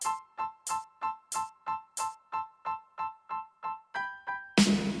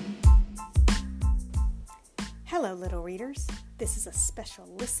Hello, little readers. This is a special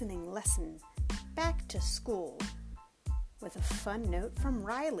listening lesson, Back to School, with a fun note from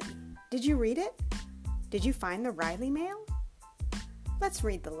Riley. Did you read it? Did you find the Riley mail? Let's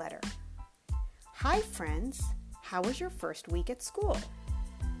read the letter. Hi, friends. How was your first week at school?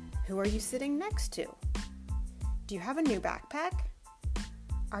 Who are you sitting next to? Do you have a new backpack?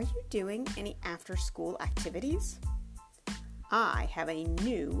 Are you doing any after-school activities? I have a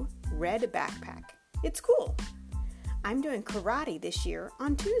new red backpack. It's cool. I'm doing karate this year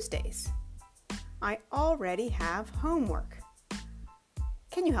on Tuesdays. I already have homework.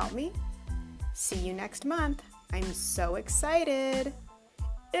 Can you help me? See you next month. I'm so excited.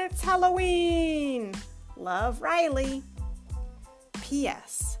 It's Halloween. Love, Riley.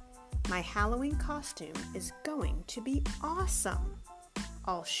 P.S. My Halloween costume is going to be awesome.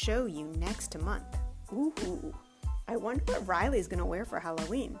 I'll show you next month. Ooh, I wonder what Riley's going to wear for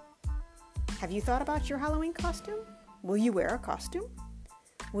Halloween. Have you thought about your Halloween costume? Will you wear a costume?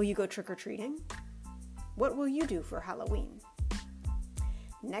 Will you go trick-or-treating? What will you do for Halloween?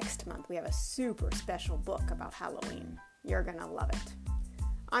 Next month, we have a super special book about Halloween. You're going to love it.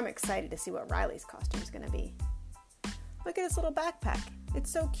 I'm excited to see what Riley's costume is going to be. Look at his little backpack.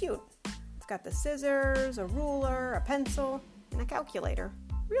 It's so cute. It's got the scissors, a ruler, a pencil, and a calculator.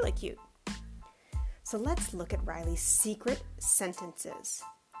 Really cute. So let's look at Riley's secret sentences.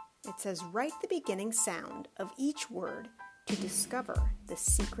 It says, write the beginning sound of each word to discover the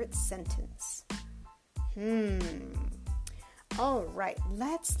secret sentence. All right,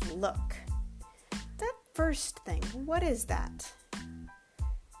 let's look. That first thing, what is that?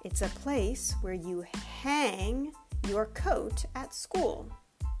 It's a place where you hang your coat at school.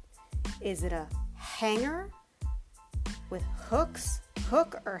 Is it a hanger with hooks,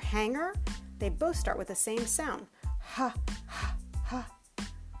 hook or hanger? They both start with the same sound. Ha, ha, ha.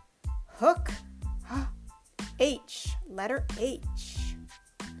 Hook, ha. H, letter H.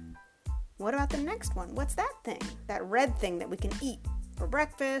 What about the next one? What's that thing? That red thing that we can eat for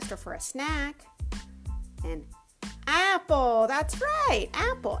breakfast or for a snack? And apple, that's right,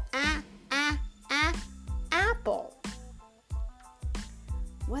 apple. Apple.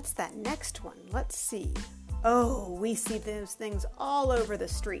 What's that next one? Let's see. Oh, we see those things all over the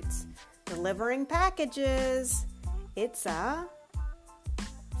streets. Delivering packages. It's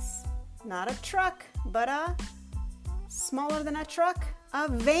not a truck, but a smaller than a truck, a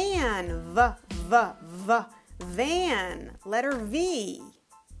van. Van, letter V.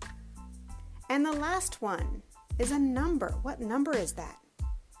 And the last one is a number. What number is that?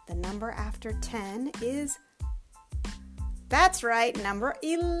 The number after 10 is, that's right, number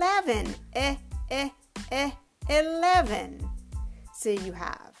 11. 11. So you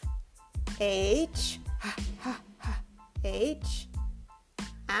have H, H,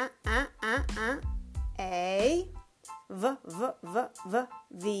 A,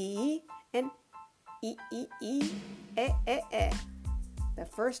 V, and E, E. The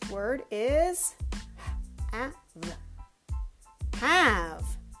first word is have.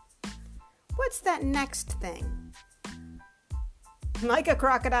 What's that next thing? Like a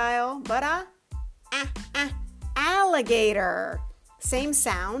crocodile, but a alligator. Same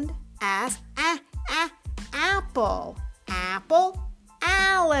sound as apple. Apple,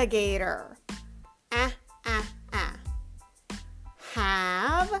 alligator.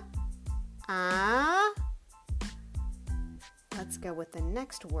 Have. Let's go with the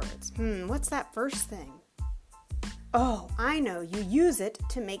next words. What's that first thing? Oh, I know. You use it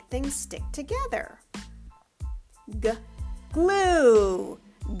to make things stick together. Glue.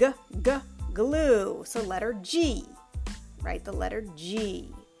 Glue. So letter G. Write the letter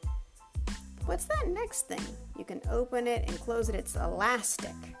G. What's that next thing? You can open it and close it. It's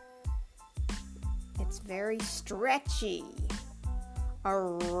elastic. It's very stretchy. A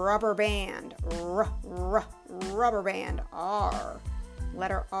rubber band. Rubber band. R.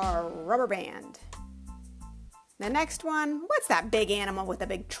 Letter R. Rubber band. The next one. What's that big animal with a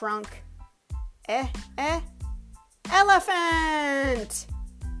big trunk? Elephant.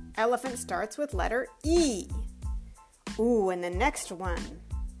 Elephant starts with letter E. Ooh, and the next one.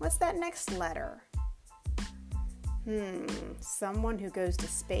 What's that next letter? Someone who goes to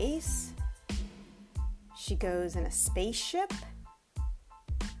space. She goes in a spaceship.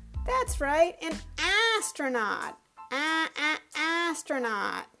 That's right, an astronaut.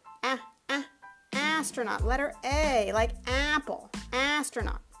 Astronaut. Astronaut. Letter A, like apple.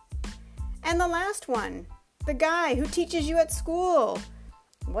 Astronaut. And the last one, the guy who teaches you at school.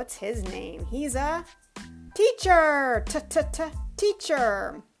 What's his name? He's a teacher.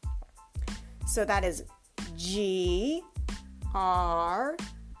 Teacher. So that is G-R-E-A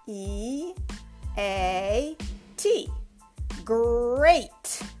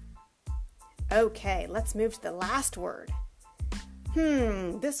Great. Okay, let's move to the last word.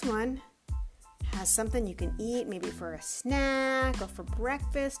 This one has something you can eat, maybe for a snack or for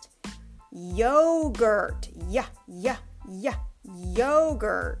breakfast. Yogurt.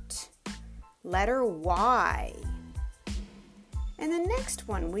 Yogurt. Letter Y. And the next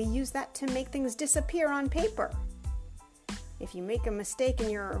one, we use that to make things disappear on paper. If you make a mistake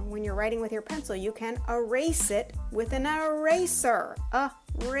when you're writing with your pencil, you can erase it with an eraser.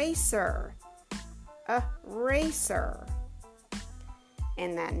 Eraser.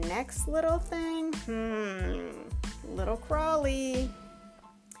 And that next little thing, little crawly.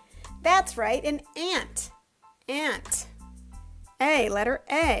 That's right, an ant. Ant. A, letter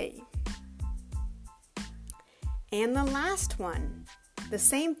A. And the last one, the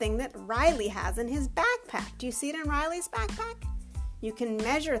same thing that Riley has in his backpack. Do you see it in Riley's backpack? You can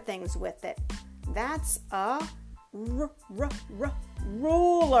measure things with it. That's a ruler.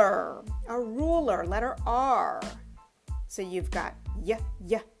 A ruler, letter R. So you've got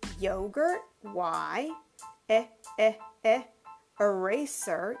yogurt, Y,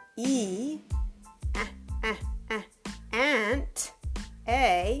 eraser, E, ant,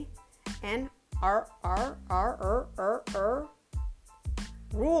 A, and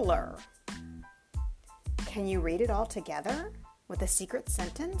ruler. Can you read it all together with a secret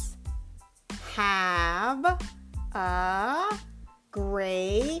sentence? Have a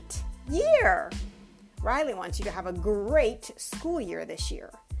great year. Riley wants you to have a great school year this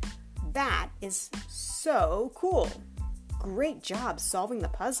year. That is so cool. Great job solving the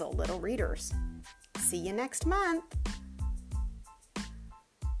puzzle, little readers. See you next month.